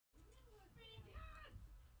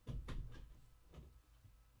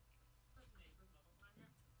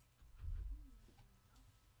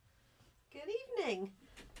morning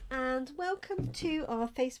and welcome to our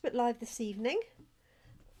Facebook Live this evening.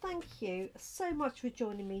 Thank you so much for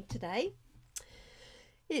joining me today.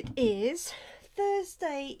 It is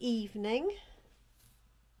Thursday evening.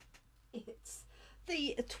 It's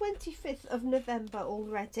the 25th of November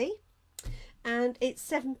already and it's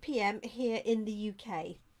 7 p.m. here in the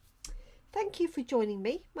UK. Thank you for joining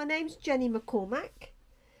me. My name's Jenny McCormack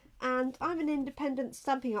and I'm an independent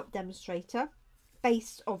Stampin' Up demonstrator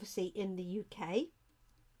based obviously in the UK.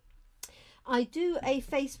 I do a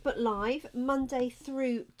Facebook Live Monday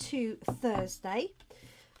through to Thursday,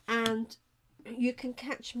 and you can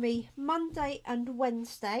catch me Monday and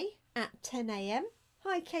Wednesday at 10 a.m.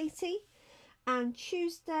 Hi Katie. And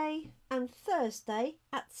Tuesday and Thursday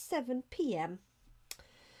at 7 p.m.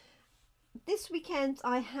 This weekend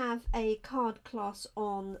I have a card class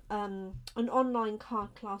on an online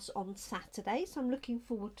card class on Saturday, so I'm looking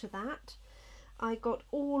forward to that. I got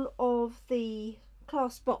all of the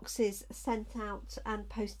class boxes sent out and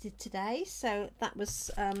posted today, so that was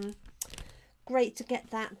great to get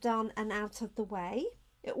that done and out of the way.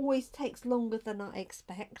 It always takes longer than I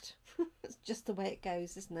expect. It's just the way it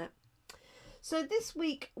goes, isn't it? So this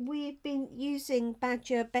week we've been using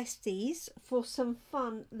Badger Besties for some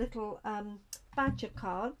fun little Badger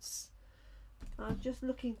cards. I'm just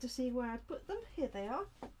looking to see where I put them. Here they are.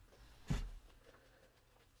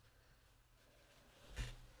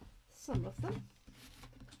 Some of them.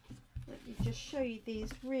 Let me just show you these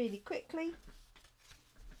really quickly.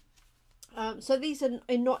 So these are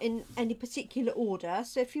not in any particular order,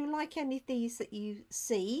 so if you like any of these that you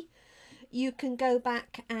see, you can go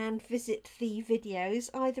back and visit the videos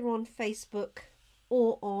either on Facebook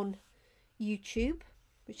or on YouTube,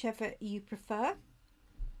 whichever you prefer.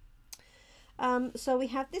 So we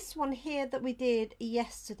have this one here that we did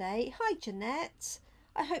yesterday. Hi Jeanette,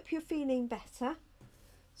 I hope you're feeling better.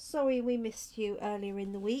 Sorry we missed you earlier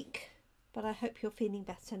in the week, but I hope you're feeling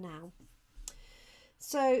better now.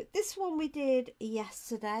 So this one we did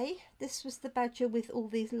yesterday. This was the Badger with all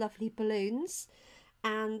these lovely balloons,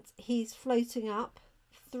 and he's floating up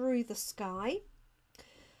through the sky.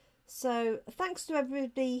 So thanks to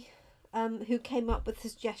everybody who came up with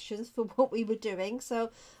suggestions for what we were doing. So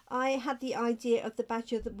I had the idea of the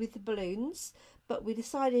Badger with the balloons, but we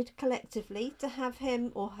decided collectively to have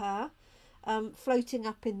him or her floating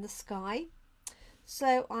up in the sky.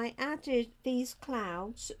 So I added these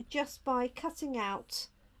clouds just by cutting out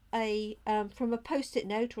a from a post-it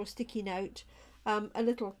note or a sticky note a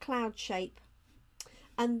little cloud shape,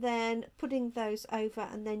 and then putting those over,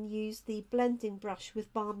 and then use the blending brush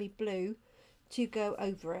with Balmy Blue to go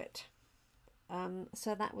over it.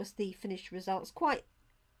 So that was the finished results. Quite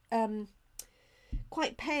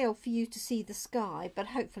pale for you to see the sky, but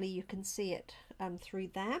hopefully you can see it through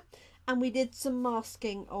there. And we did some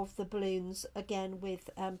masking of the balloons again with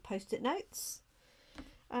post-it notes.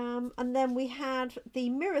 And then we had the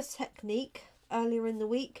mirror technique earlier in the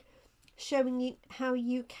week, showing you how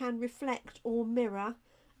you can reflect or mirror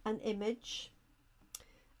an image.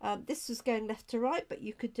 This was going left to right, but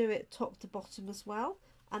you could do it top to bottom as well.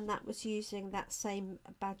 And that was using that same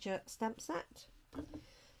Badger stamp set.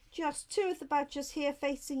 Just two of the Badgers here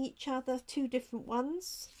facing each other, two different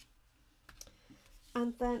ones.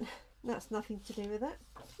 And then that's nothing to do with it.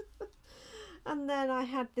 And then I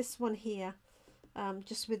had this one here,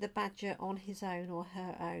 just with the Badger on his own or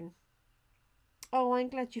her own. Oh, I'm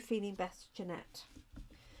glad you're feeling better, Jeanette.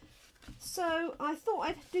 So I thought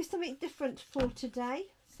I'd do something different for today.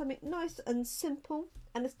 Something nice and simple,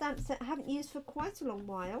 and a stamp set I haven't used for quite a long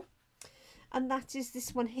while. And that is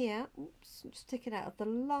this one here. Oops, just take it out of the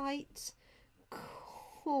light.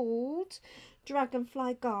 Called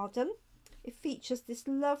Dragonfly Garden. It features this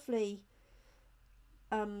lovely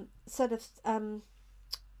sort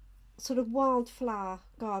of wildflower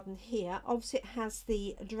garden here. Obviously it has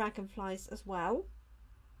the dragonflies as well,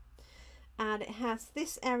 and it has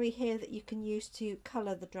this area here that you can use to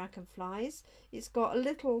colour the dragonflies. It's got a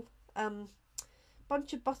little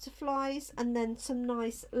bunch of butterflies and then some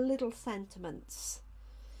nice little sentiments.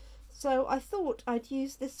 So I thought I'd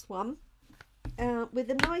use this one with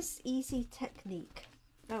a nice easy technique.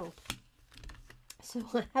 Oh, so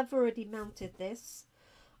I have already mounted this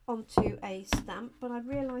onto a stamp, but I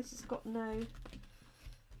realise it's got no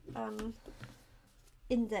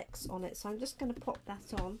index on it, so I'm just going to pop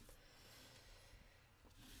that on.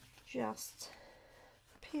 Just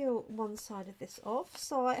peel one side of this off.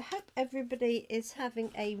 So I hope everybody is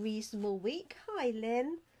having a reasonable week. Hi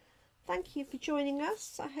Lynn, thank you for joining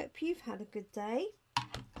us. I hope you've had a good day.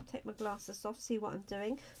 Take my glasses off, see what I'm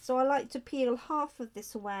doing. So I like to peel half of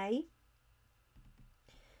this away,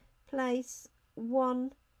 place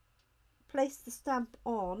one place the stamp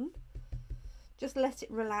on, just let it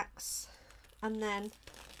relax and then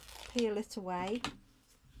peel it away,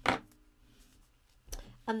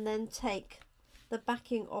 and then take the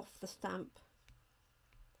backing off the stamp,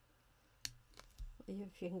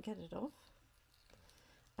 if you can get it off,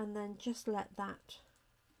 and then just let that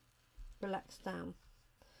relax down.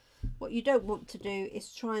 What you don't want to do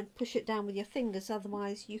is try and push it down with your fingers,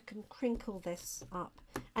 otherwise you can crinkle this up,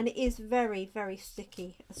 and it is very, very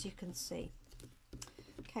sticky, as you can see.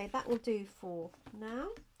 Okay, that will do for now.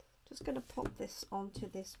 Just going to pop this onto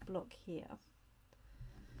this block here,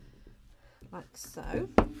 like so.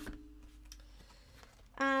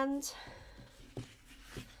 And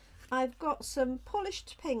I've got some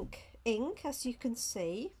polished pink ink, as you can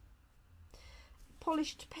see,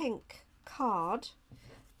 polished pink card,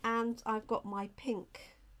 and I've got my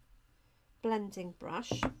pink blending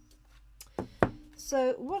brush.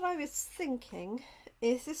 So what I was thinking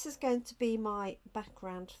is this is going to be my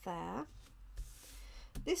background there.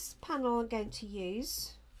 This panel I'm going to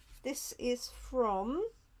use, this is from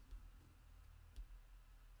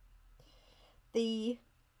the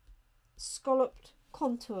Scallop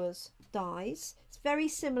Contours dies. It's very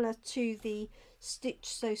similar to the Stitch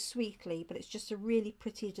So Sweetly, but it's just a really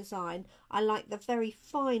pretty design. I like the very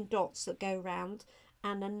fine dots that go round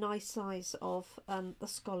and a nice size of the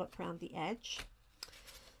scallop around the edge.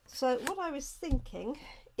 So what I was thinking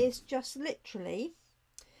is just literally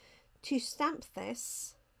to stamp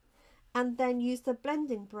this and then use the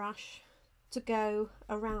blending brush to go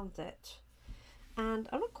around it. And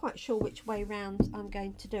I'm not quite sure which way round I'm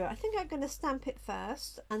going to do it. I think I'm going to stamp it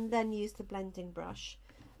first and then use the blending brush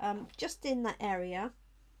just in that area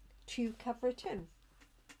to cover it in.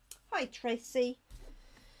 Hi Tracy,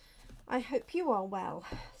 I hope you are well.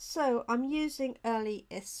 So I'm using Early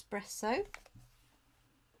Espresso.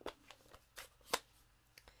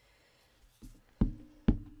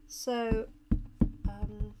 So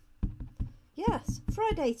yes,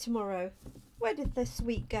 Friday tomorrow. Where did this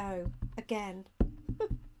week go again?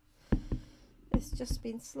 It's just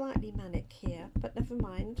been slightly manic here, but never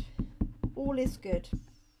mind. All is good.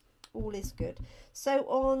 All is good. So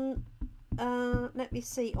on, let me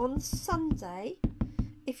see, on Sunday,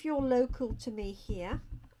 if you're local to me here,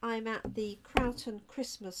 I'm at the Crowton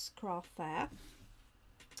Christmas Craft Fair,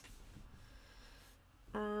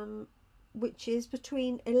 which is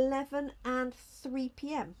between 11 and 3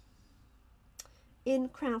 p.m. in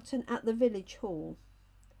Crowton at the Village Hall.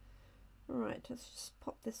 Right, let's just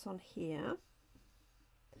pop this on here.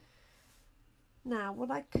 Now what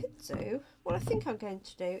I could do, what I think I'm going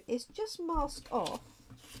to do, is just mask off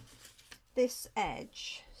this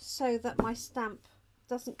edge so that my stamp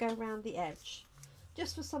doesn't go around the edge,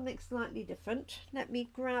 just for something slightly different. Let me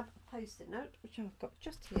grab a post-it note, which I've got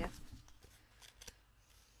just here.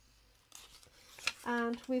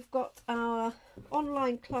 And we've got our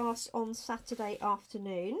online class on Saturday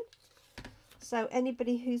afternoon. So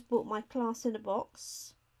anybody who's bought my class in a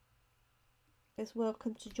box is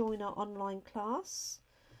welcome to join our online class.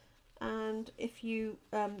 And if you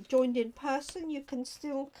joined in person, you can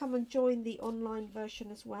still come and join the online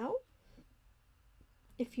version as well,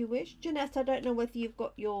 if you wish. Jeanette, I don't know whether you've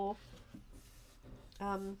got your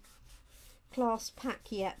class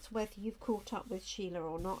pack yet, whether you've caught up with Sheila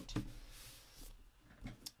or not,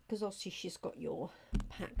 because obviously she's got your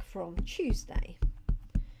pack from Tuesday.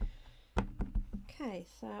 Okay,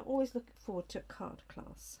 so I'm always looking forward to a card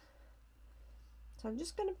class. So I'm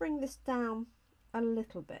just going to bring this down a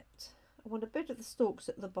little bit. I want a bit of the stalks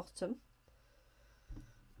at the bottom.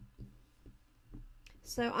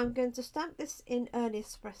 So I'm going to stamp this in Early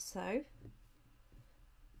Espresso.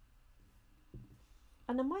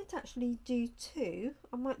 And I might actually do two.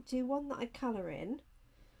 I might do one that I colour in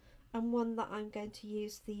and one that I'm going to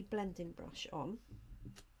use the blending brush on.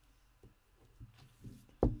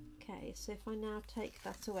 Okay, so if I now take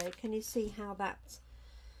that away, can you see how that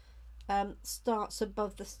starts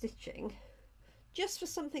above the stitching? Just for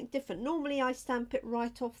something different. Normally I stamp it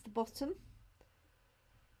right off the bottom,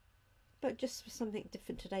 but just for something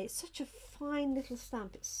different today. It's such a fine little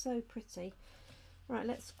stamp, it's so pretty. Right,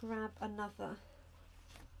 let's grab another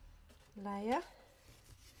layer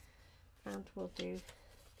and we'll do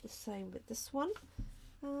the same with this one.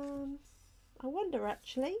 I wonder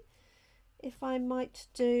actually if I might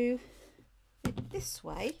do it this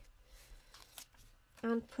way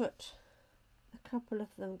and put a couple of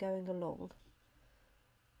them going along.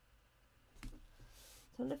 I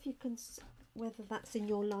don't know if you can, whether that's in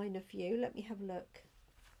your line of view. Let me have a look.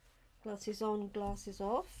 Glasses on, glasses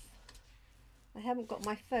off. I haven't got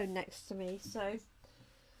my phone next to me, so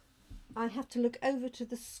I have to look over to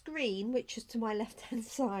the screen, which is to my left hand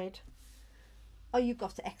side. Oh, you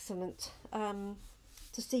got it, excellent.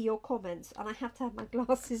 To see your comments, and I have to have my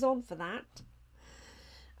glasses on for that.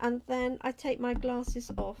 And then I take my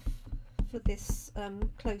glasses off for this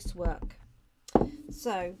close work.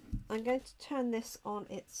 So I'm going to turn this on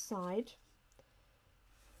its side.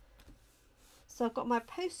 So I've got my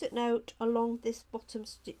post-it note along this bottom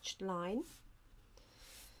stitched line,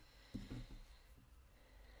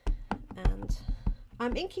 and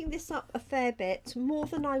I'm inking this up a fair bit, more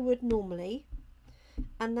than I would normally,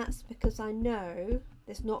 and that's because I know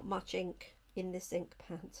there's not much ink in this ink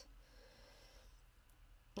pad.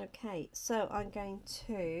 Okay, so I'm going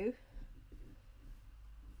to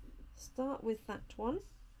start with that one,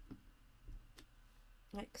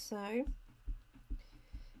 like so,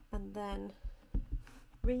 and then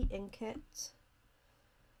re-ink it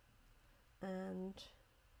and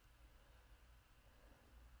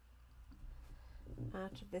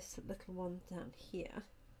out of this little one down here.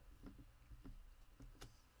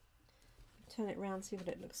 Turn it around, see what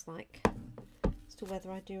it looks like, as to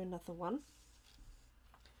whether I do another one.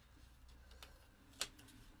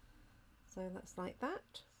 So that's like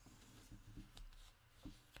that.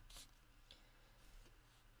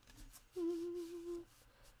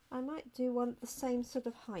 I might do one the same sort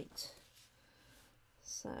of height.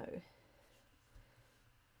 So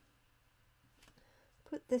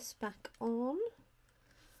put this back on,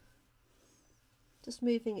 just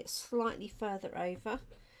moving it slightly further over,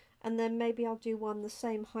 and then maybe I'll do one the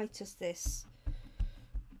same height as this.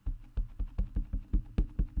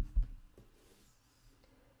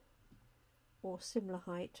 Or similar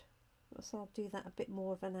height, so I'll do that a bit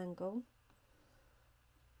more of an angle.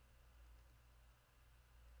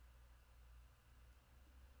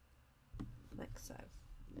 Like so.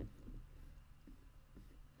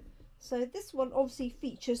 So this one obviously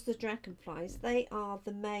features the dragonflies. They are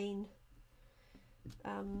the main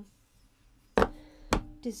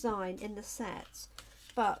design in the set,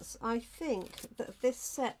 but I think that this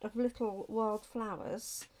set of little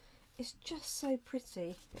wildflowers is just so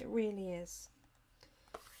pretty. It really is.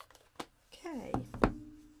 Okay,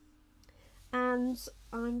 and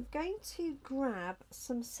I'm going to grab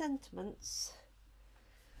some sentiments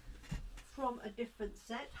from a different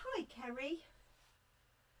set. Hi Kerry.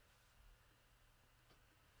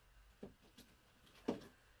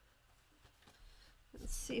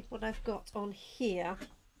 Let's see what I've got on here.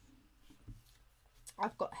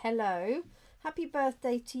 I've got hello, happy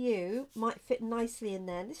birthday to you, might fit nicely in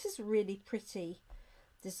there. This is a really pretty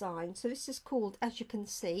design. So this is called, as you can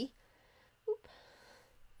see,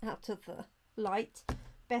 out of the light,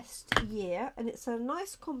 best year, and it's a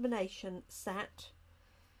nice combination set.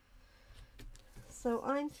 So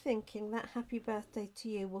I'm thinking that happy birthday to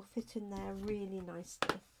you will fit in there really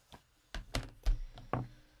nicely.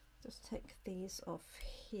 Just take these off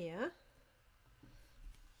here.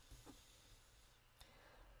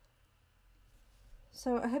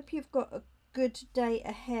 So I hope you've got a good day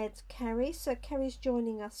ahead, Kerry. So Kerry's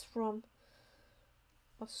joining us from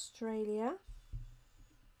Australia.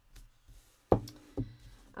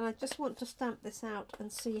 And I just want to stamp this out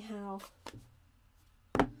and see how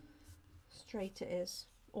straight it is,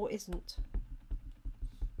 or isn't,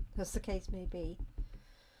 as the case may be.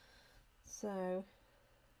 So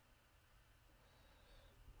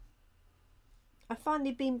I've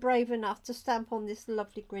finally been brave enough to stamp on this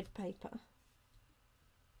lovely grid paper.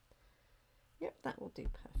 Yep, that will do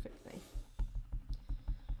perfectly.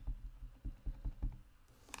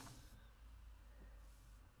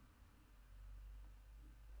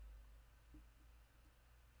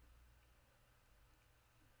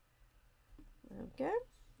 There we go,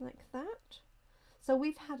 like that. So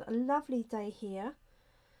we've had a lovely day here,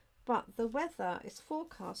 but the weather is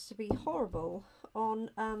forecast to be horrible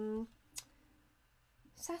on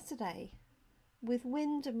Saturday, with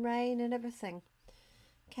wind and rain and everything.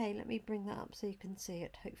 Okay, let me bring that up so you can see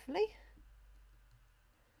it, hopefully.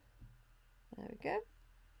 There we go.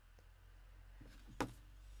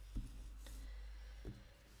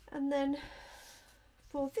 And then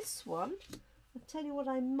for this one, I'll tell you what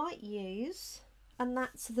I might use, and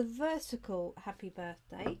that's the vertical happy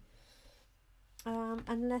birthday,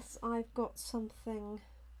 unless I've got something.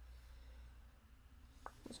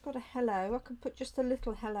 It's got a hello. I can put just a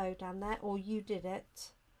little hello down there, or you did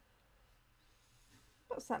it.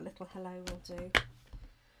 What's that little hello will do?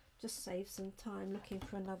 Just save some time looking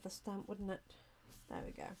for another stamp, wouldn't it? There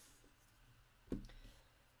we go.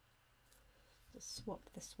 Just swap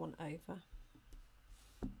this one over.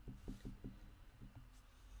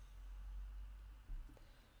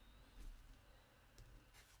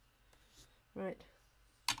 Right.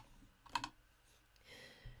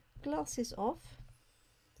 Glasses off.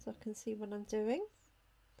 so I can see what I'm doing.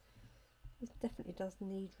 It definitely does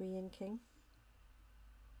need re-inking.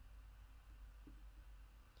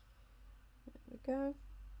 There we go.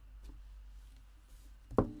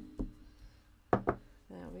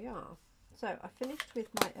 There we are. So I finished with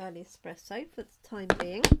my Early Espresso for the time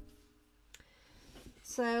being.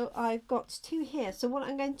 So I've got two here. So what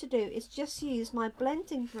I'm going to do is just use my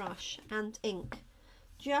blending brush and ink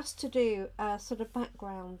just to do a sort of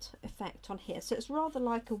background effect on here. So it's rather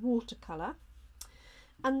like a watercolour.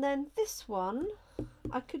 And then this one,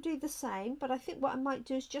 I could do the same, but I think what I might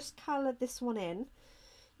do is just colour this one in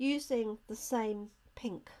using the same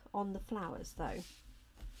pink on the flowers though.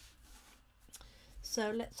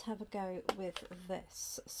 So let's have a go with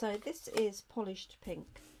this. So this is polished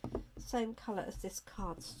pink, same colour as this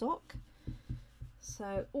cardstock.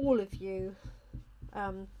 So all of you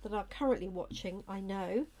that are currently watching, I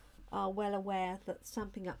know, are well aware that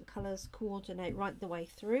Stampin' Up colours coordinate right the way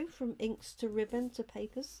through, from inks to ribbon to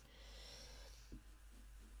papers.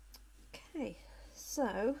 Okay,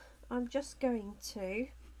 so I'm just going to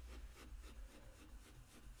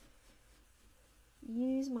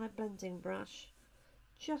use my blending brush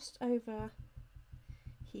just over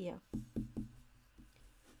here.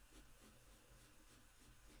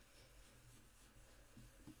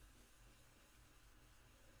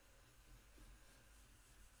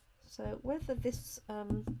 So whether this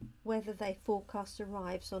whether they forecast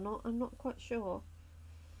arrives or not, I'm not quite sure.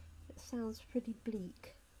 It sounds pretty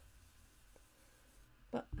bleak,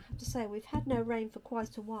 but I have to say we've had no rain for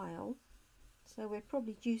quite a while, so we're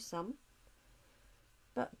probably due some,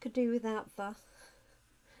 but could do without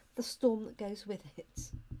the storm that goes with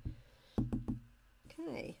it.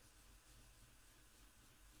 Okay,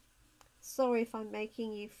 sorry if I'm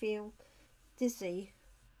making you feel dizzy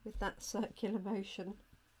with that circular motion.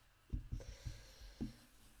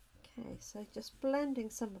 Okay, so just blending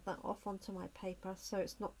some of that off onto my paper so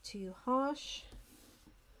it's not too harsh.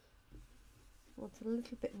 Want a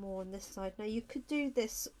little bit more on this side. Now you could do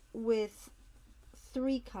this with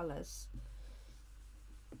 3 colours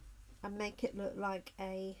and make it look like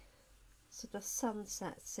a sort of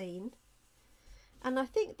sunset scene. And I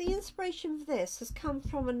think the inspiration for this has come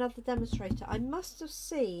from another demonstrator. I must have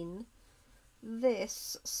seen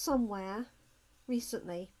this somewhere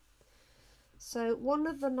recently. So one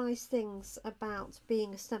of the nice things about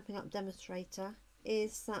being a Stampin' Up demonstrator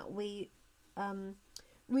is that we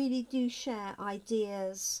really do share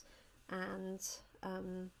ideas and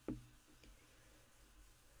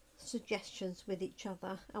suggestions with each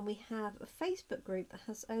other, and we have a Facebook group that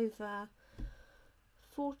has over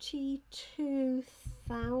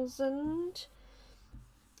 42,000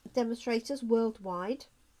 demonstrators worldwide,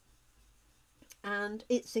 and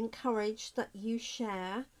it's encouraged that you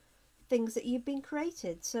share things that you've been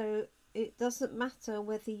created. So it doesn't matter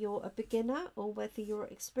whether you're a beginner or whether you're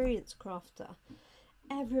an experienced crafter,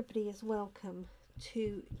 everybody is welcome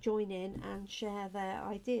to join in and share their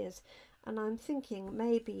ideas. And I'm thinking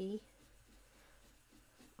maybe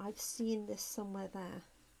I've seen this somewhere there.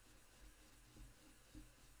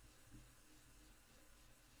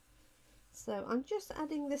 So I'm just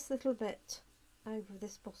adding this little bit over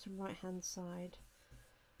this bottom right hand side.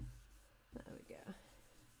 There we go.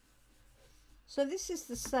 So this is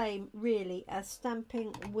the same really as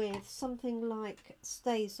stamping with something like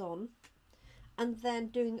StazOn and then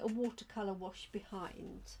doing a watercolour wash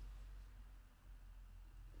behind.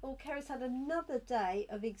 Oh, Kerry's had another day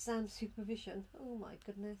of exam supervision. Oh my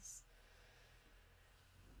goodness.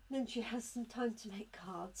 Then she has some time to make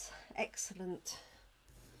cards. Excellent.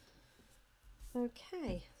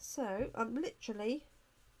 Okay, so I'm literally,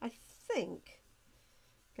 I think,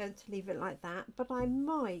 going to leave it like that, but I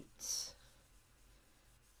might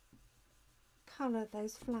colour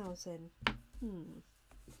those flowers in.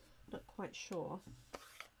 Not quite sure.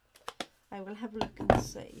 I will have a look and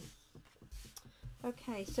see.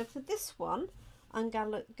 Okay, so for this one I'm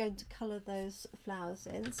going to colour those flowers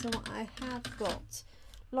in. So I have got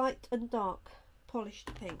light and dark polished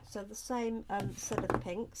pink, so the same set of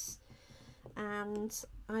pinks, and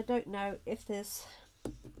I don't know if there's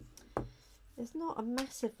not a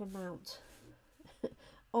massive amount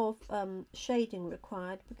of shading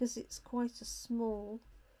required because it's quite a small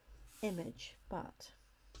image, but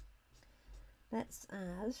let's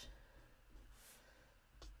add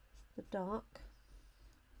the dark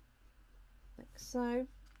like so.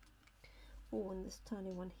 Oh, and this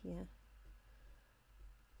tiny one here,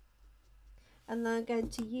 and then I'm going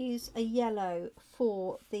to use a yellow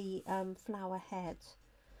for the flower head.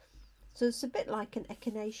 So it's a bit like an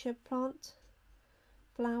echinacea plant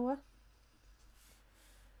flower.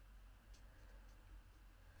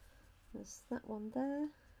 There's that one there.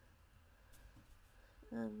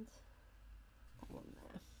 and that one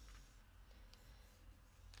there.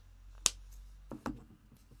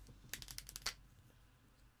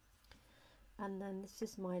 And then this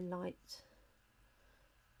is my light.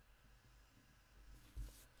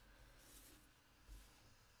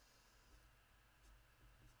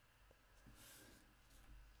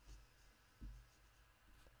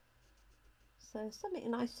 So something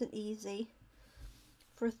nice and easy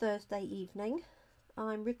for a Thursday evening.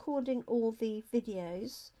 I'm recording all the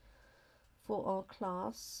videos for our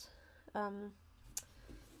class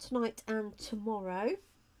tonight and tomorrow,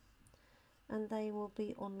 and they will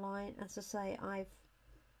be online. As I say, I've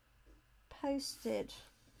posted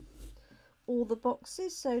all the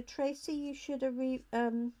boxes, so Tracy, you should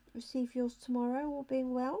receive yours tomorrow, all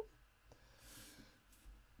being well.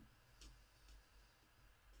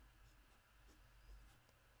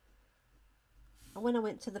 And when I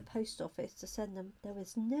went to the post office to send them, there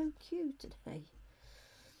was no queue today.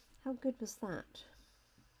 How good was that?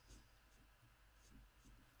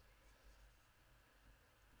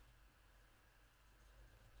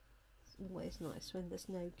 It's always nice when there's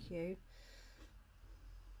no queue.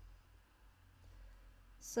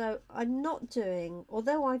 So I'm not doing,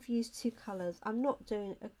 although I've used two colours, I'm not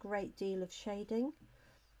doing a great deal of shading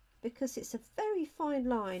because it's a very fine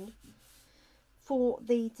line for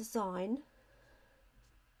the design,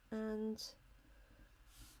 and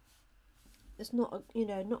there's not a, you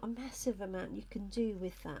know, not a massive amount you can do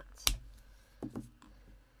with that.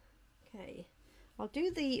 Okay, I'll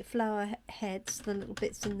do the flower heads, the little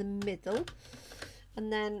bits in the middle,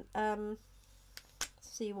 and then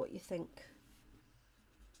see what you think.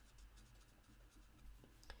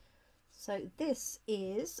 So this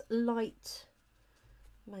is Light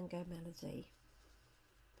Mango Melody.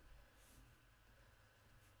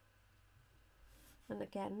 And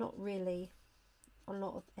again, not really a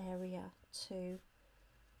lot of area to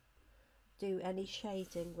do any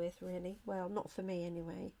shading with, really. Well, not for me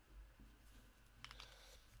anyway.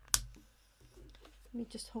 Let me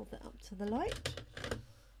just hold that up to the light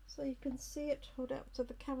so you can see it. Hold it up to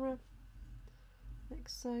the camera like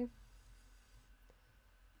so.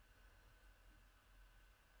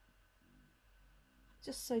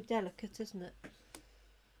 Just so delicate, isn't it?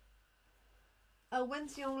 Oh,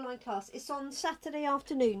 when's the online class? It's on Saturday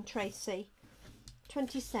afternoon, Tracy.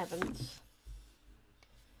 27th.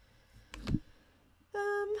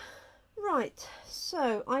 Right,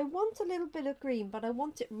 so I want a little bit of green, but I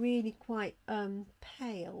want it really quite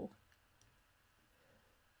pale.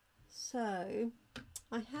 So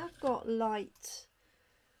I have got light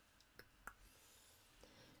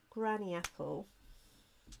Granny Apple.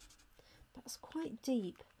 That's quite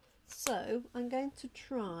deep. So I'm going to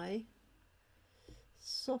try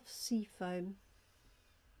Soft Seafoam.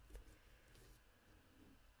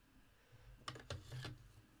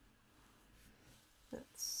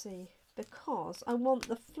 Let's see, because I want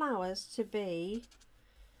the flowers to be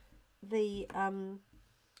the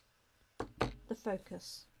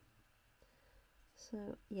focus. So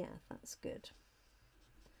yeah, that's good.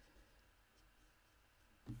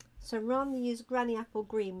 So rather than use Granny Apple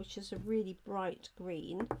Green, which is a really bright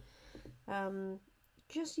green,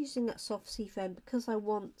 just using that Soft Seafoam because I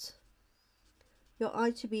want your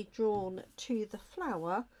eye to be drawn to the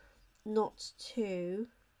flower, not to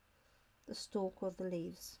the stalk or the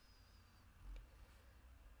leaves.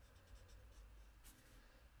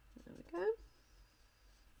 There we go.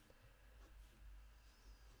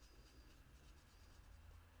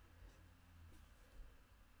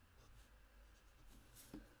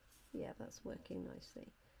 Yeah, that's working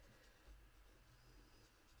nicely.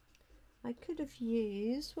 I could have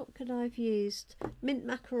used, what could I have used? Mint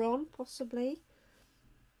macaron, possibly.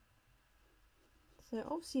 So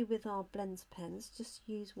obviously with our blends pens, just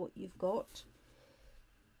use what you've got.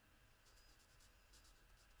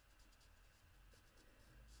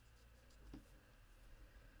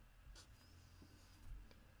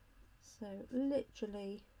 So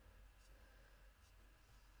literally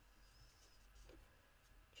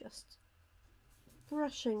just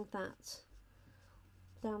brushing that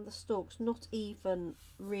down the stalks, not even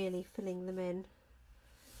really filling them in.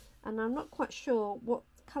 And I'm not quite sure what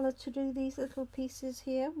colour to do these little pieces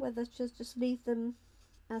here, whether to just leave them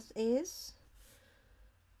as is.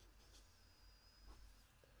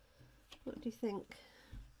 What do you think?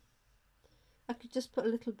 I could just put a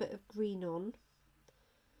little bit of green on.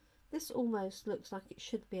 This almost looks like it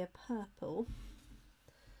should be a purple.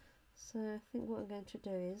 So I think what I'm going to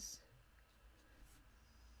do is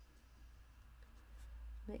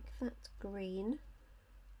make that green,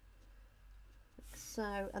 like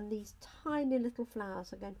so, and these tiny little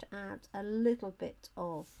flowers are going to add a little bit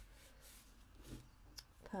of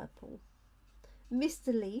purple.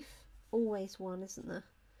 Mr. Leaf, always one, isn't there?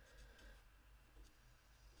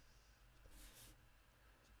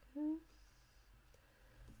 Okay.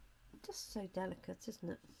 Just so delicate, isn't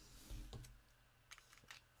it?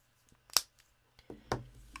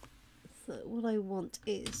 So what I want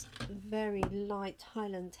is very light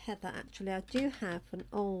Highland Heather. Actually, I do have an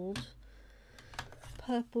old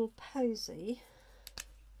purple posy.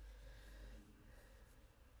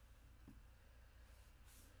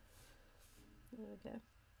 There we go.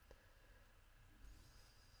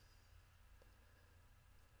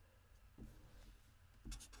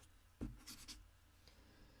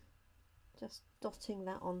 Just dotting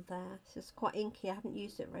that on there. This is quite inky. I haven't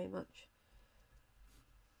used it very much.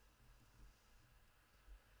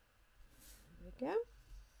 There we go.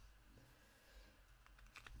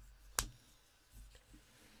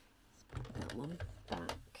 Let's put that one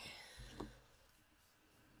back.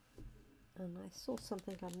 And I saw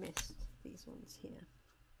something I missed. These ones here.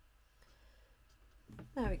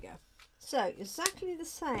 There we go. So exactly the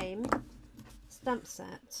same stamp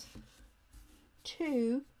set.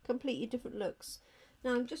 Two completely different looks.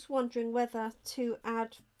 Now I'm just wondering whether to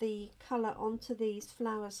add the colour onto these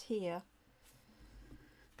flowers here.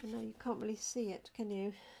 I know you can't really see it, can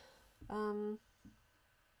you? I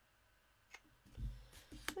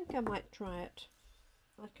think I might try it.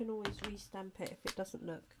 I can always restamp it if it doesn't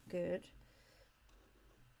look good.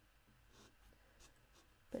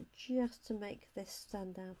 But just to make this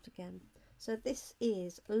stand out again. So this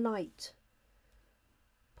is light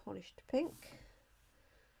polished pink.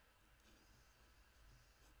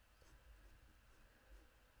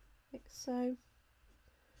 Like so.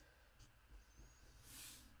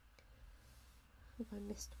 Have I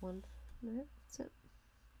missed one? No, that's it.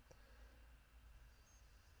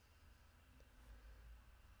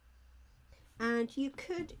 And you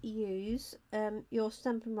could use your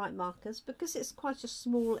Stampin' Write markers, because it's quite a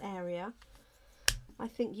small area. I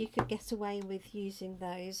think you could get away with using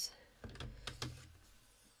those,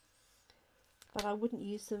 but I wouldn't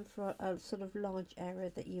use them for a sort of large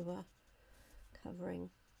area that you were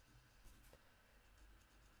covering.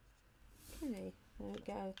 Okay, there we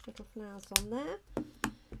go, little flowers on there.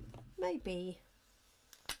 Maybe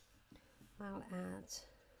I'll add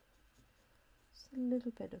just a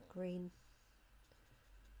little bit of green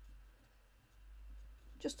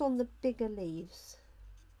just on the bigger leaves.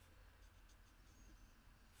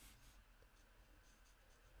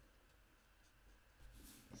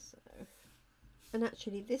 So, and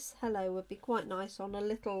actually this hello would be quite nice on a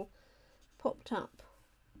little, popped up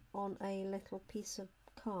on a little piece of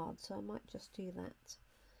card, so I might just do that.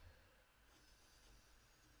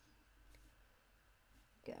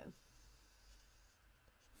 Go.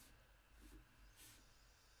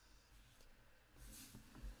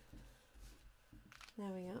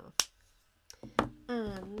 There we are.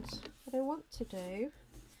 And what I want to do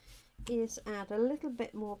is add a little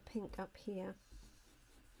bit more pink up here.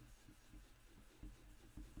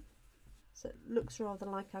 So it looks rather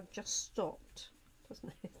like I've just stopped,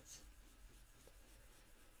 doesn't it?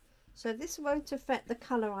 So this won't affect the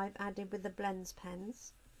colour I've added with the blends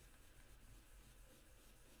pens.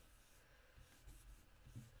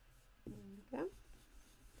 There we go.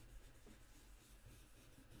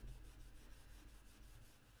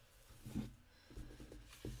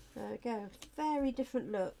 There we go. Very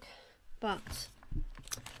different look, but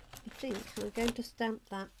I think we're going to stamp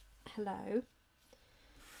that hello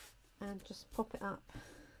and just pop it up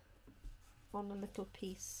on a little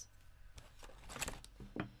piece.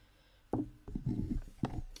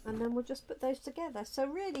 And then we'll just put those together. So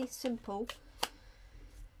really simple.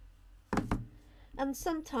 And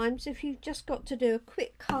sometimes if you've just got to do a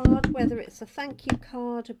quick card, whether it's a thank you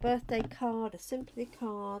card, a birthday card, a sympathy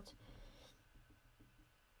card,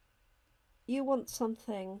 you want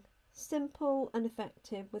something simple and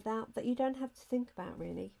effective without that you don't have to think about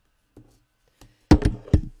really.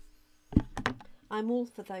 I'm all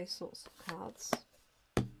for those sorts of cards.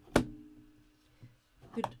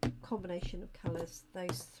 Good combination of colours,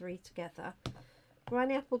 those three together.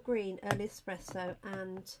 Granny Apple Green, Early Espresso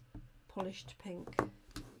and Polished Pink.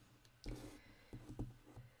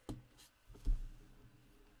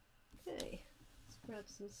 Okay, let's grab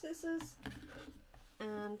some scissors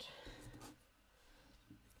and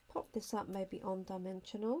pop this up maybe on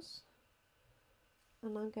dimensionals.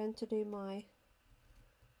 And I'm going to do my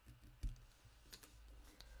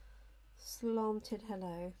slanted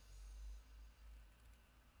hello.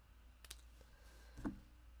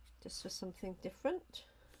 Just for something different,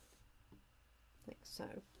 like so.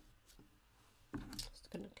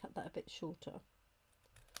 Just going to cut that a bit shorter.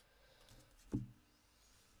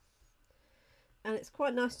 And it's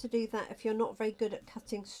quite nice to do that if you're not very good at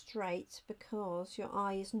cutting straight, because your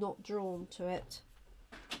eye is not drawn to it.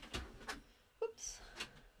 Oops.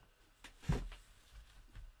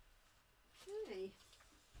 Okay.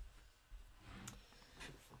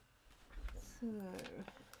 So,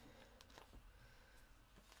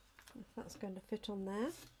 if that's going to fit on there,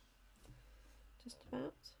 just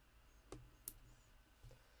about.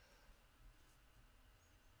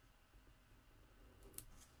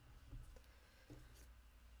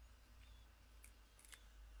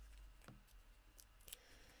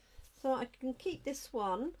 So I can keep this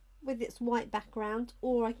one with its white background,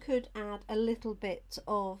 or I could add a little bit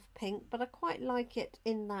of pink, but I quite like it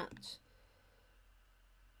in that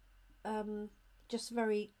just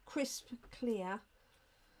very crisp, clear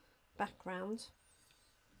background.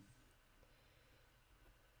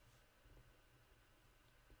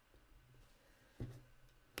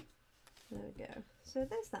 There we go. So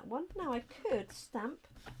there's that one. Now I could stamp,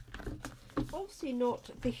 obviously not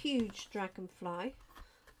the huge dragonfly,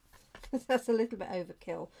 that's a little bit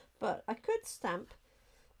overkill, but I could stamp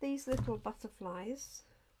these little butterflies.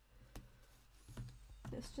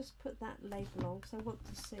 Let's just put that label on because I want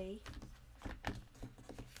to see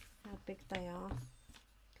how big they are,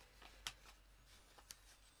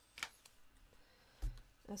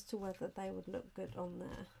 as to whether they would look good on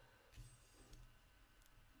there.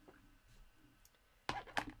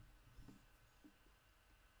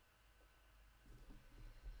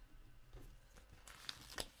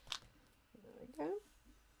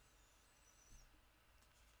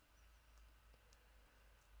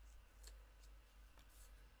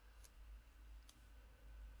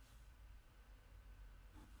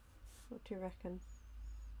 What do you reckon?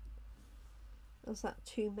 Was that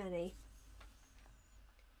too many?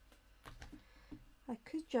 I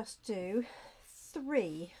could just do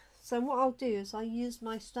 3. So what I'll do is I use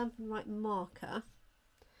my Stampin' Write marker,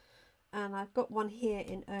 and I've got one here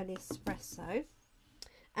in Early Espresso,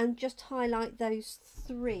 and just highlight those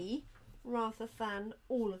 3 rather than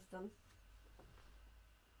all of them.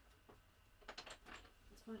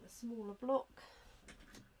 Let's find a smaller block.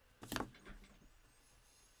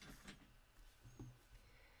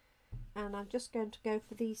 And I'm just going to go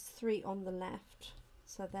for these 3 on the left,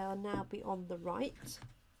 so they'll now be on the right.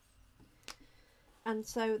 And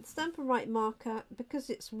so the Stampin' Write marker, because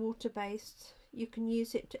it's water based, you can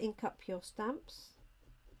use it to ink up your stamps.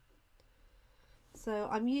 So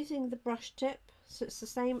I'm using the brush tip, so it's the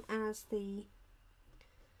same as the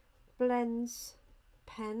Blends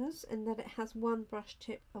pens, in that it has one brush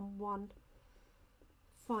tip and one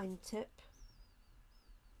fine tip.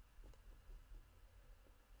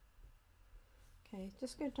 Okay,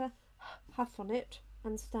 just going to huff on it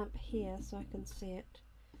and stamp here so I can see it.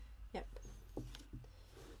 Yep,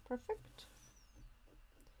 perfect.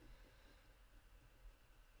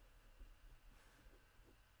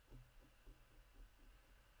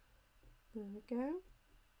 There we go.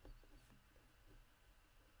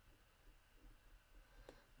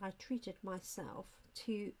 I treated myself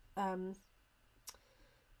to some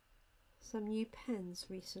new pens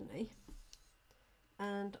recently,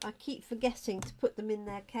 and I keep forgetting to put them in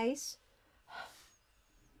their case,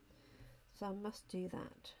 so I must do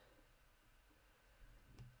that.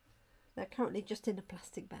 They're currently just in a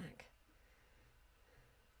plastic bag.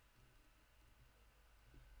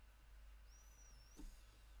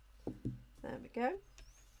 There we go.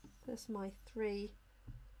 There's my 3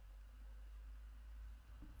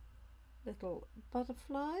 little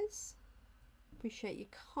butterflies. Appreciate you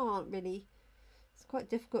can't really, it's quite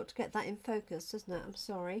difficult to get that in focus, isn't it? I'm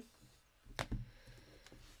sorry.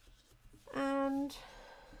 And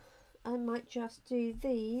I might just do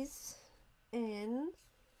these in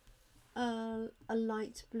a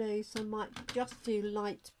light blue, so I might just do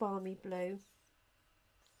light balmy blue.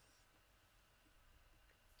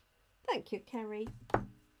 Thank you, Kerry.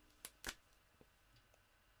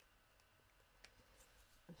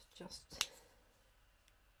 Let's just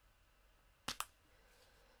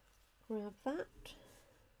grab that.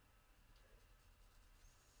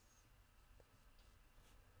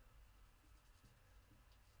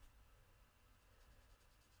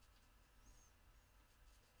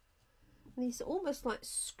 And these are almost like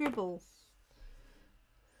scribble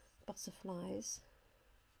butterflies.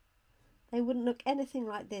 They wouldn't look anything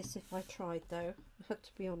like this if I tried, though, I have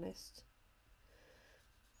to be honest.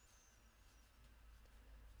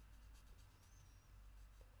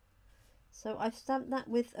 So I've stamped that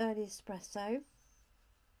with Early Espresso,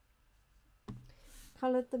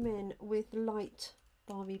 coloured them in with light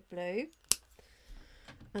balmy blue,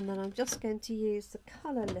 and then I'm just going to use the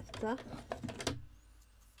colour lifter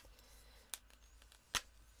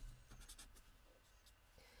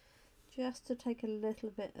just to take a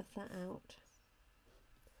little bit of that out.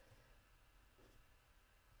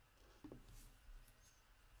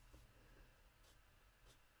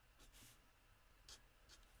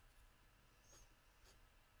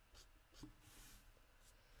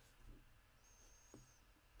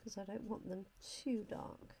 Because I don't want them too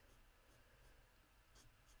dark.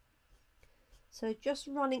 So just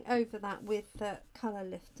running over that with the colour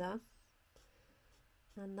lifter,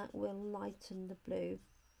 and that will lighten the blue.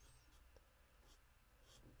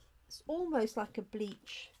 It's almost like a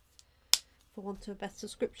bleach, for want of a better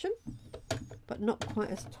description, but not quite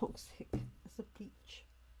as toxic as a bleach.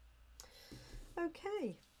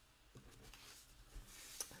 Okay,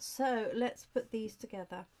 so let's put these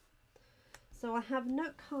together. So I have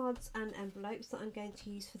note cards and envelopes that I'm going to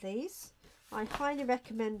use for these. I highly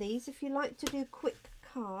recommend these. If you like to do quick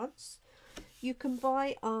cards, you can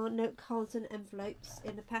buy our note cards and envelopes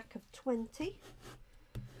in a pack of 20.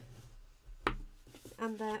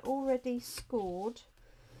 And they're already scored.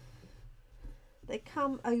 They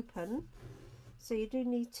come open. So you do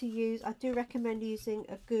need to use, I do recommend using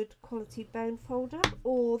a good quality bone folder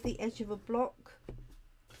or the edge of a block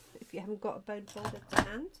if you haven't got a bone folder to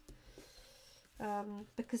hand.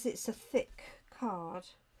 Because it's a thick card.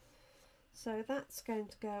 So that's going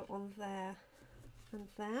to go on there and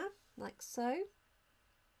there, like so.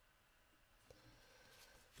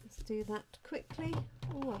 Let's do that quickly.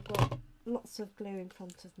 Oh, I've got lots of glue in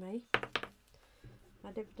front of me.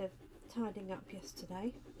 I did a bit of tidying up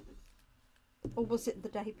yesterday. Or was it the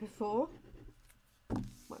day before?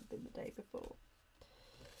 Might have been the day before.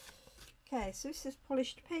 Okay, so this is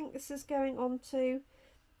polished pink. This is going on to,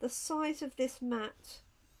 the size of this mat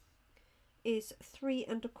is 3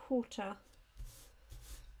 1/4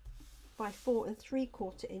 by 4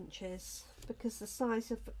 3/4 inches, because the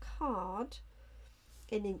size of the card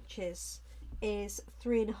in inches is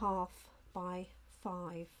 3 1/2 by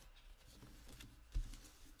 5.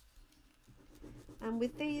 And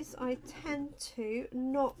with these I tend to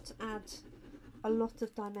not add a lot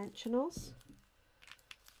of dimensionals,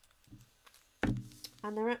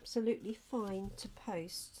 and they're absolutely fine to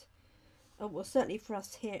post. Oh, well, certainly for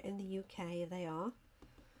us here in the UK they are.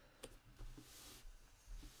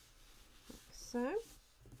 Like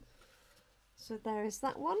so there is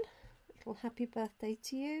that one. Little happy birthday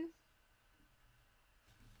to you.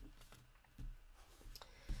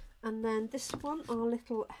 And then this one, our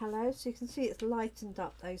little hello. So you can see it's lightened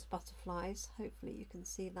up those butterflies. Hopefully you can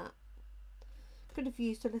see that. Could have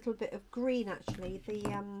used a little bit of green actually.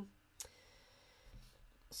 The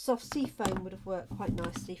soft sea foam would have worked quite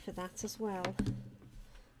nicely for that as well.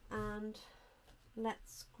 And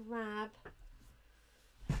let's grab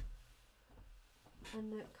a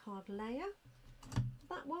note card layer.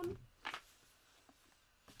 That one.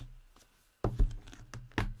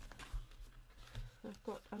 I've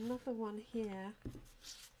got another one here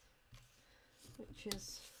which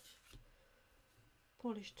is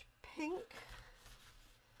polished pink.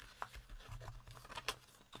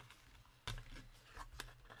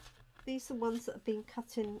 These are ones that have been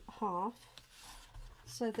cut in half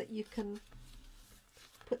so that you can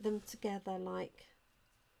put them together like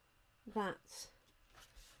that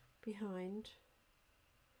behind,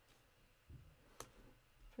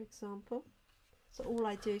 for example. So all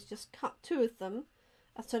I do is just cut 2 of them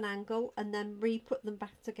at an angle and then re-put them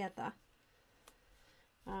back together.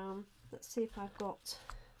 Let's see if I've got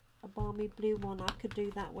a balmy blue one I could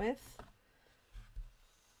do that with.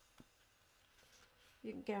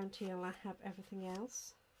 You can guarantee I'll have everything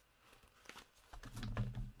else.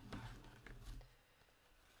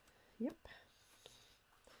 Yep.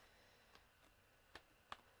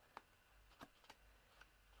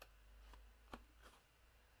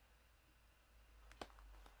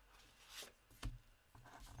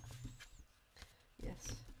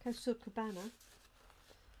 Yes, Coastal Cabana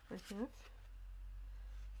I have.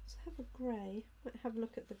 Let's have a grey. Might have a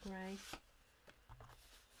look at the grey.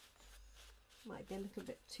 Might be a little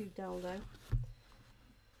bit too dull though.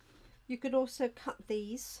 You could also cut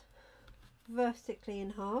these vertically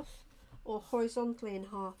in half or horizontally in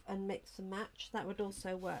half and mix and match. That would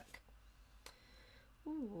also work.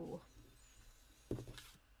 Ooh.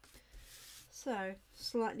 So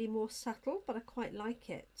slightly more subtle, but I quite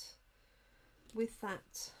like it with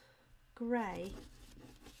that grey,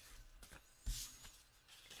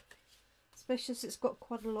 especially as it's got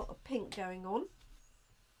quite a lot of pink going on.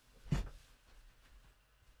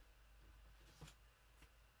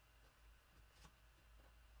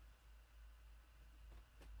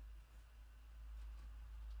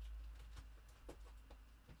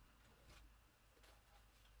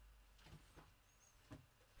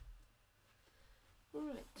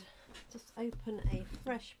 Alright, to open a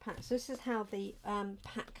fresh pack. So this is how the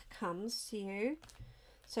pack comes to you.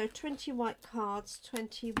 So 20 white cards,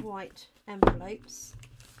 20 white envelopes.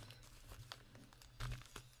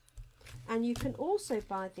 And you can also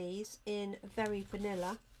buy these in very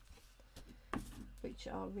vanilla, which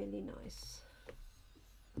are really nice.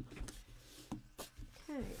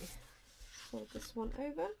 Okay, fold this one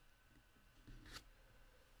over.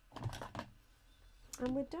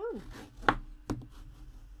 And we're done.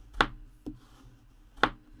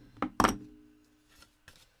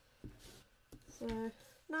 So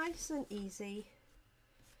nice and easy.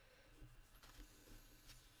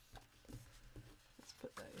 Let's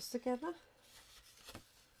put those together.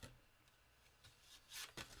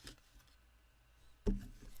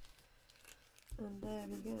 And there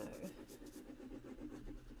we go.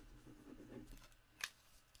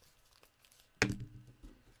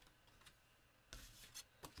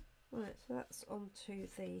 Right, so that's onto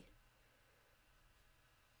the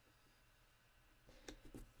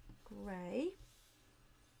grey.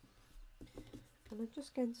 And I'm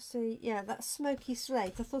just going to see, yeah, that's smoky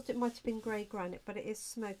slate. I thought it might have been grey granite, but it is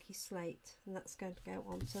smoky slate, and that's going to go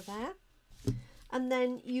onto there. And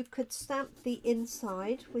then you could stamp the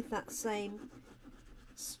inside with that same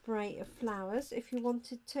spray of flowers if you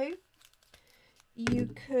wanted to. You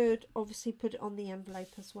could obviously put it on the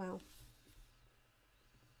envelope as well.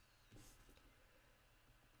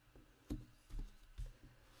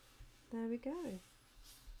 There we go.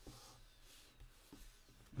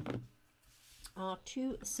 Our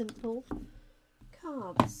two simple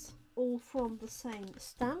cards, all from the same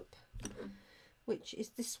stamp, which is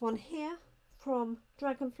this one here from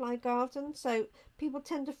Dragonfly Garden. So people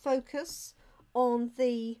tend to focus on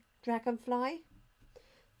the dragonfly,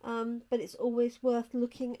 but it's always worth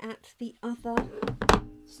looking at the other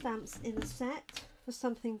stamps in the set for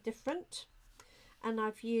something different. And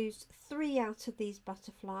I've used 3 out of these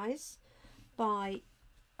butterflies by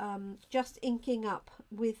just inking up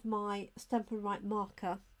with my Stampin' Write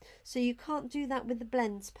marker. So you can't do that with the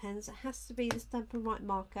blends pens. It has to be the Stampin' Write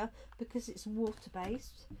marker because it's water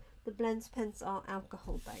based. The blends pens are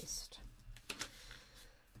alcohol based.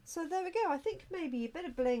 So there we go. I think maybe a bit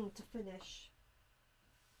of bling to finish,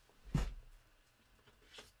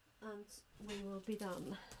 and we will be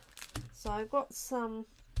done. So I've got some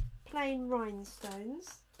plain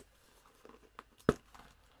rhinestones.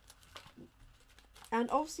 And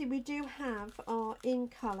obviously we do have our in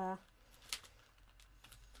colour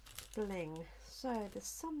bling. So there's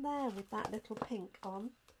some there with that little pink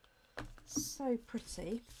on. So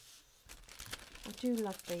pretty. I do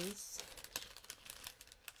love these.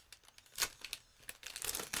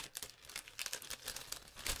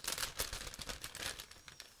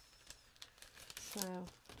 So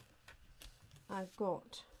I've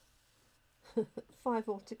got 5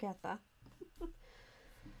 altogether.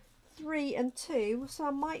 3 and 2, so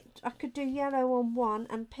I could do yellow on one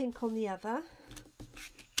and pink on the other,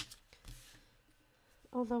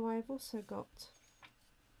 although I've also got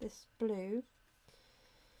this blue,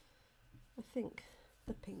 I think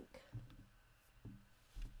the pink.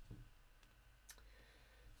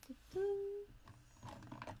 There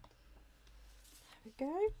we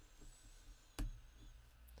go.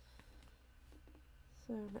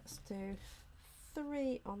 So let's do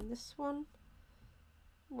 3 on this one.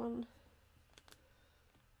 1,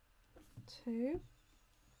 2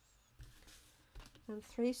 and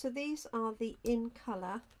 3. So these are the in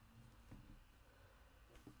colour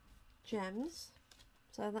gems.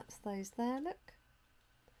 So that's those there, look.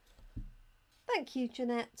 Thank you,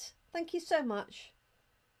 Jeanette. Thank you so much.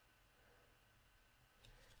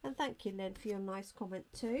 And thank you, Lynn, for your nice comment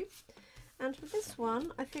too. And for this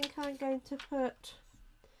one, I think I'm going to put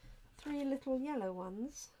 3 little yellow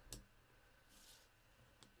ones,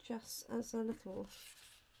 just as a little,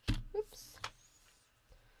 oops,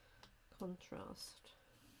 contrast.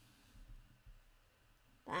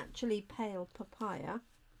 Actually pale papaya,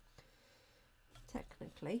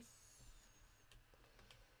 technically,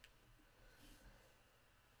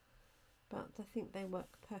 but I think they work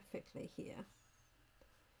perfectly here.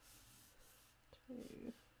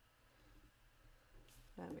 2,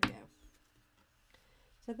 there we go.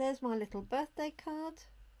 So there's my little birthday card.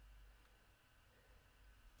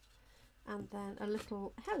 And then a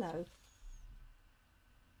little hello.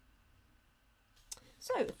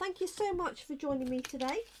 So thank you so much for joining me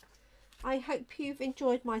today. I hope you've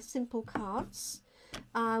enjoyed my simple cards.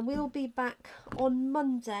 We'll be back on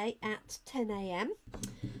Monday at 10 AM.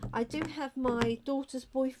 I do have my daughter's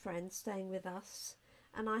boyfriend staying with us,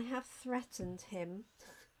 and I have threatened him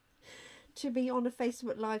to be on a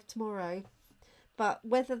Facebook Live tomorrow, but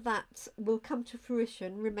whether that will come to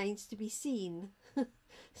fruition remains to be seen.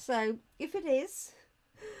 So if it is,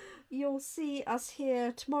 you'll see us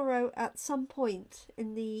here tomorrow at some point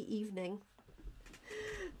in the evening.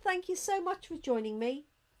 Thank you so much for joining me.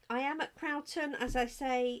 I am at Crowton, as I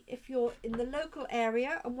say. If you're in the local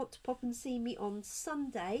area and want to pop and see me on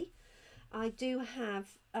Sunday, I do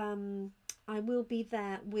have, I will be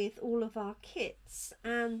there with all of our kits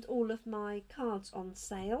and all of my cards on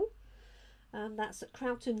sale. That's at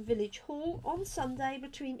Crowton Village Hall on Sunday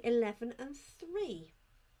between 11 and 3.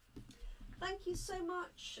 Thank you so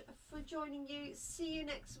much for joining you. See you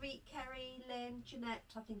next week. Kerry, Lynn, Jeanette,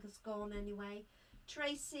 I think has gone anyway.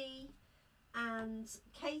 Tracy and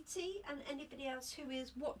Katie and anybody else who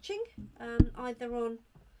is watching, either on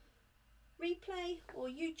replay or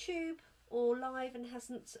YouTube or live and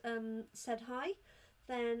hasn't said hi,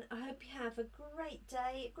 then I hope you have a great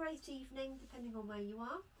day, a great evening, depending on where you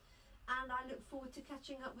are, and I look forward to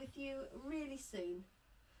catching up with you really soon.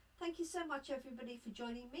 Thank you so much everybody for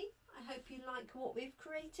joining me. I hope you like what we've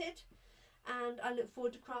created, and I look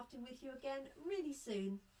forward to crafting with you again really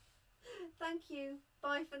soon. Thank you.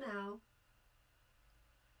 Bye for now.